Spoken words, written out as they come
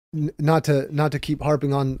not to keep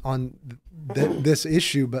harping on this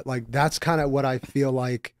issue, but like that's kind of what I feel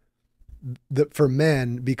like that for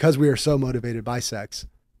men, because we are so motivated by sex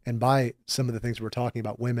and by some of the things we're talking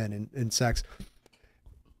about, women and sex.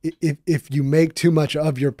 If you make too much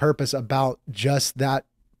of your purpose about just that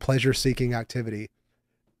pleasure-seeking activity,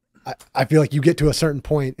 I feel like you get to a certain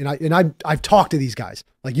point, and I've talked to these guys.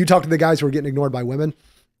 Like you talk to the guys who are getting ignored by women.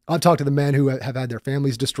 I've talked to the men who have had their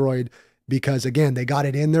families destroyed because, again, they got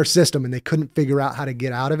it in their system and they couldn't figure out how to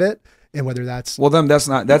get out of it. And whether that's whether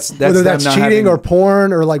that's cheating or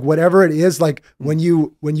porn or like whatever it is, like when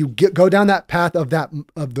you go down that path of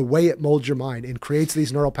the way it molds your mind and creates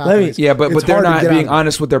these neural pathways. Yeah, but they're not being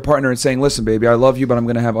honest with their partner and saying, "Listen, baby, I love you, but I'm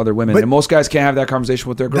going to have other women." And most guys can't have that conversation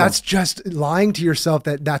with their girl. That's just lying to yourself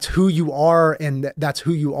that that's who you are and that's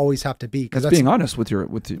who you always have to be. Because that's being honest with your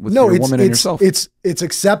woman and yourself. It's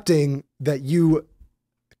accepting that you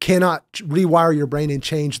cannot rewire your brain and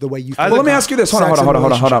change the way you think. Well, let me ask you this. Hold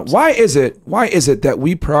on. Why is it that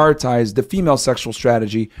we prioritize the female sexual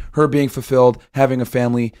strategy, her being fulfilled, having a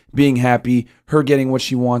family, being happy, her getting what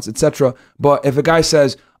she wants, etc. But if a guy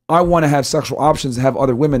says, I want to have sexual options and have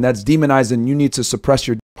other women, that's demonized and you need to suppress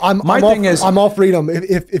your... I'm all freedom.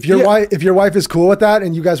 If your wife is cool with that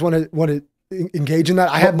and you guys want to engage in that.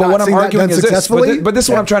 I have not seen that done successfully. But this is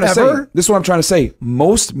what I'm trying to say. This is what I'm trying to say.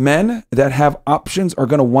 Most men that have options are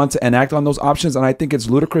going to want to enact on those options. And I think it's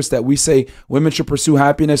ludicrous that we say women should pursue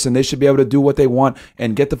happiness and they should be able to do what they want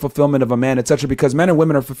and get the fulfillment of a man, etc. Because men and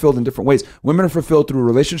women are fulfilled in different ways. Women are fulfilled through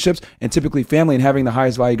relationships and typically family and having the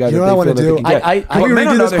highest value guy that they feel that they can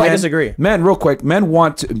get. I disagree. Men, real quick, men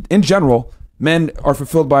want to, in general, men are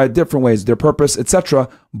fulfilled by different ways, their purpose, etc.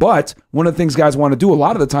 But one of the things guys want to do a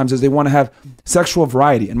lot of the times is they want to have sexual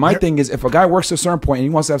variety. And my thing is, if a guy works to a certain point and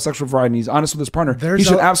he wants to have sexual variety and he's honest with his partner, he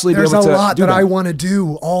should absolutely be able to do that. There's a lot that I want to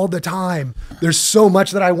do all the time. There's so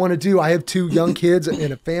much that I want to do. I have 2 young kids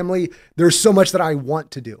and a family. There's so much that I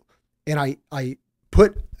want to do. And I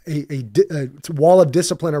put a wall of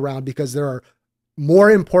discipline around because there are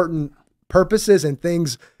more important purposes and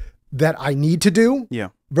things that I need to do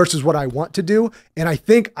versus what I want to do. And I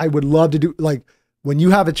think I would love to do, like, when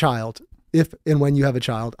you have a child, if and when you have a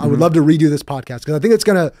child, I would love to redo this podcast because I think it's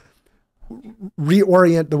going to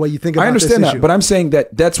reorient the way you think about this issue. I understand that, but I'm saying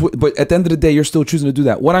that but at the end of the day, you're still choosing to do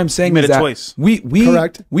that. What I'm saying is that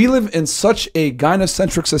we live in such a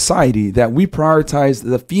gynocentric society that we prioritize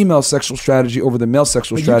the female sexual strategy over the male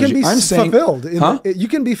sexual strategy. You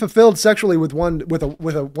can be fulfilled sexually with one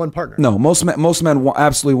partner. No, most men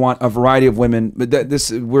absolutely want a variety of women. But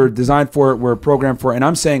we're designed for it. We're programmed for it. And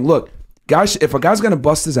I'm saying, look, guys, if a guy's going to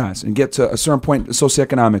bust his ass and get to a certain point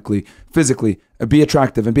socioeconomically, physically, be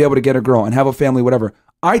attractive and be able to get a girl and have a family, whatever,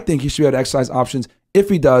 I think he should be able to exercise options if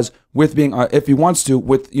he does with being, if he wants to,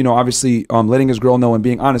 with, obviously letting his girl know and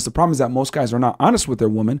being honest. The problem is that most guys are not honest with their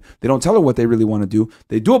woman. They don't tell her what they really want to do.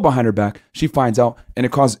 They do it behind her back. She finds out and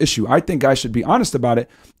it causes issue. I think guys should be honest about it.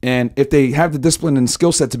 And if they have the discipline and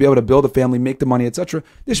skill set to be able to build a family, make the money, etc.,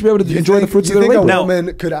 they should be able to enjoy the fruits of their labor. Do you think a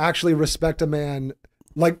woman could actually respect a man?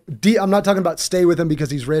 Like, I'm not talking about stay with him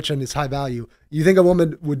because he's rich and is high value. You think a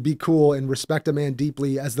woman would be cool and respect a man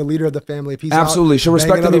deeply as the leader of the family if he's absolutely? She'll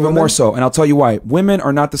respect him even more so. And I'll tell you why. Women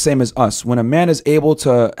are not the same as us. When a man is able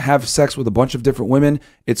to have sex with a bunch of different women,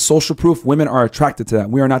 it's social proof. Women are attracted to that.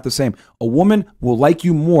 We are not the same. A woman will like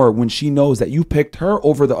you more when she knows that you picked her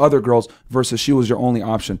over the other girls versus she was your only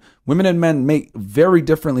option. Women and men mate very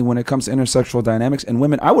differently when it comes to intersexual dynamics. And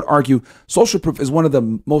women, I would argue, social proof is one of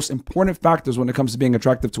the most important factors when it comes to being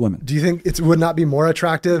attractive to women. Do you think it would not be more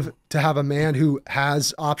attractive to have a man who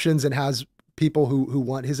has options and has people who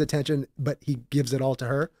want his attention, but he gives it all to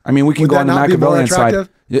her? I mean, we can go on the Machiavellian side.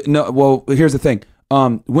 No, well, here's the thing.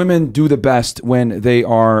 Women do the best when they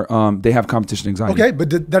are they have competition anxiety. Okay,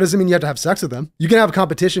 but that doesn't mean you have to have sex with them. You can have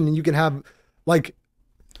competition and you can have, like,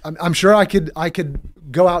 I'm sure I could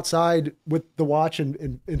go outside with the watch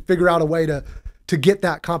and figure out a way to get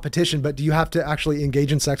that competition, but do you have to actually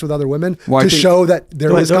engage in sex with other women to show that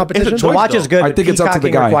there is competition? The watch is good. I think it's up to the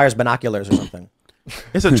guy. Requires binoculars or something.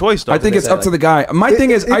 It's a choice, though. I think it's up to the guy. My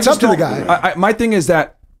thing is, my thing is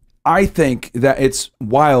that I think that it's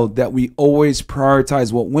wild that we always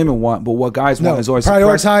prioritize what women want, but what guys want is always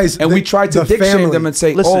prioritize. And we try to dick shame them and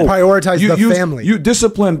say, prioritize the family. You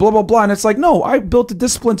discipline, blah, blah, blah. And it's like, no, I built the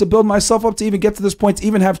discipline to build myself up to even get to this point, to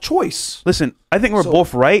even have choice. Listen, I think we're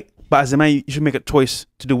both right, but as a man, you should make a choice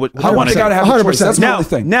to do what you want to do. Have 100%. That's the only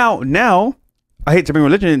thing. Now, I hate to bring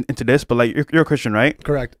religion into this, but like you're a Christian, right?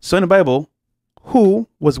 Correct. So in the Bible, who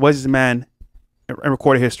was the wisest man in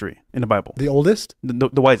recorded history in the Bible? The oldest? The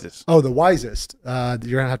wisest. Oh, the wisest. You're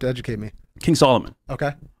going to have to educate me. King Solomon.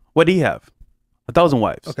 Okay. What did he have? 1,000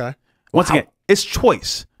 wives. Okay. Once again, it's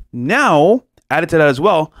choice. Now, added to that as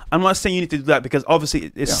well, I'm not saying you need to do that because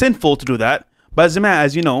obviously it's sinful to do that. But as a man,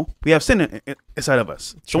 as you know, we have sin inside of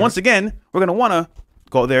us. So once again, we're going to want to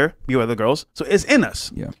go out there, be with other girls. So it's in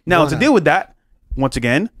us. Yeah. Now, to deal with that, once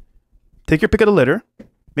again, take your pick of the litter,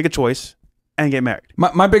 make a choice, and get married.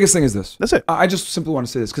 My biggest thing is this. That's it. I just simply want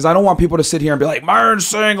to say this because I don't want people to sit here and be like, Myron's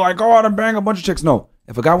saying, like, go out and bang a bunch of chicks. No.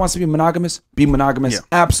 If a guy wants to be monogamous, be monogamous. Yeah.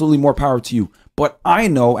 Absolutely more power to you. But I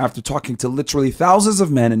know after talking to literally thousands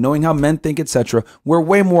of men and knowing how men think, etc., we're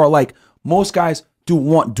way more alike. Most guys do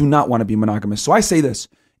not want to be monogamous. So I say this.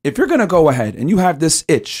 If you're going to go ahead and you have this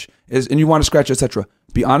itch and you want to scratch, etc.,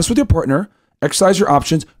 be honest with your partner. Exercise your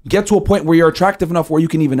options. Get to a point where you're attractive enough where you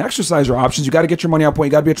can even exercise your options. You got to get your money out point.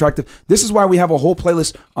 You got to be attractive. This is why we have a whole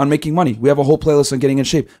playlist on making money. We have a whole playlist on getting in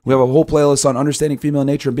shape. We have a whole playlist on understanding female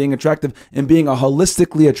nature and being attractive and being a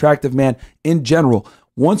holistically attractive man in general.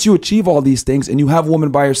 Once you achieve all these things and you have a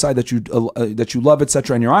woman by your side that you love,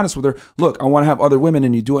 etc., and you're honest with her, look, I want to have other women,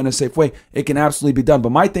 and you do it in a safe way, it can absolutely be done.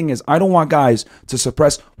 But my thing is, I don't want guys to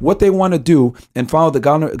suppress what they want to do and follow the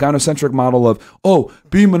gynocentric model of, oh,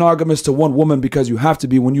 be monogamous to one woman because you have to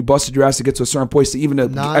be when you busted your ass to get to a certain place to even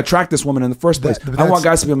attract this woman in the first place. I want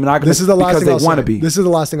guys to be monogamous because they want to be. This is the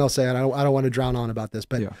last thing I'll say, and I don't want to drown on about this,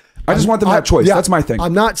 but yeah. I just want them to have choice. That's my thing.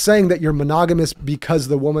 I'm not saying that you're monogamous because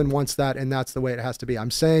the woman wants that and that's the way it has to be.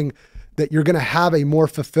 I'm saying that you're going to have a more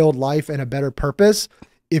fulfilled life and a better purpose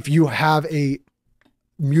if you have a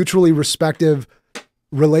mutually respective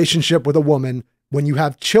relationship with a woman when you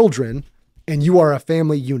have children and you are a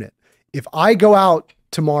family unit. If I go out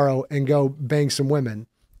tomorrow and go bang some women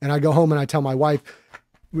and I go home and I tell my wife,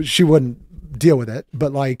 she wouldn't deal with it.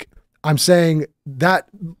 But like, I'm saying that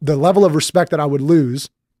the level of respect that I would lose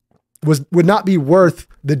would not be worth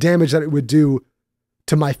the damage that it would do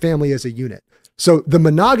to my family as a unit. So the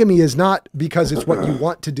monogamy is not because it's what you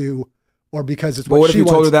want to do or because it's what she wants. But what if you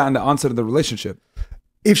told her that in the onset of the relationship?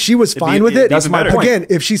 If she was fine with it, that's my point. Again,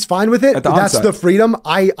 if she's fine with it, that's the freedom.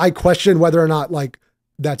 I question whether or not like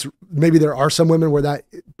that's maybe there are some women where that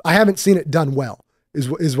I haven't seen it done well.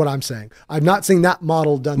 Is what I'm saying. I've not seen that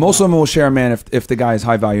model done. Most women will share a man if the guy is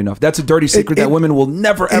high value enough. That's a dirty secret that women will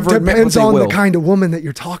never ever admit. It depends on the kind of woman that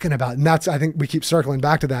you're talking about, and that's I think we keep circling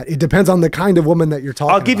back to that. It depends on the kind of woman that you're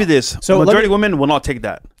talking about. I'll give you this. So majority of women will not take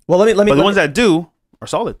that. Well, let me. But the ones that do are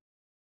solid.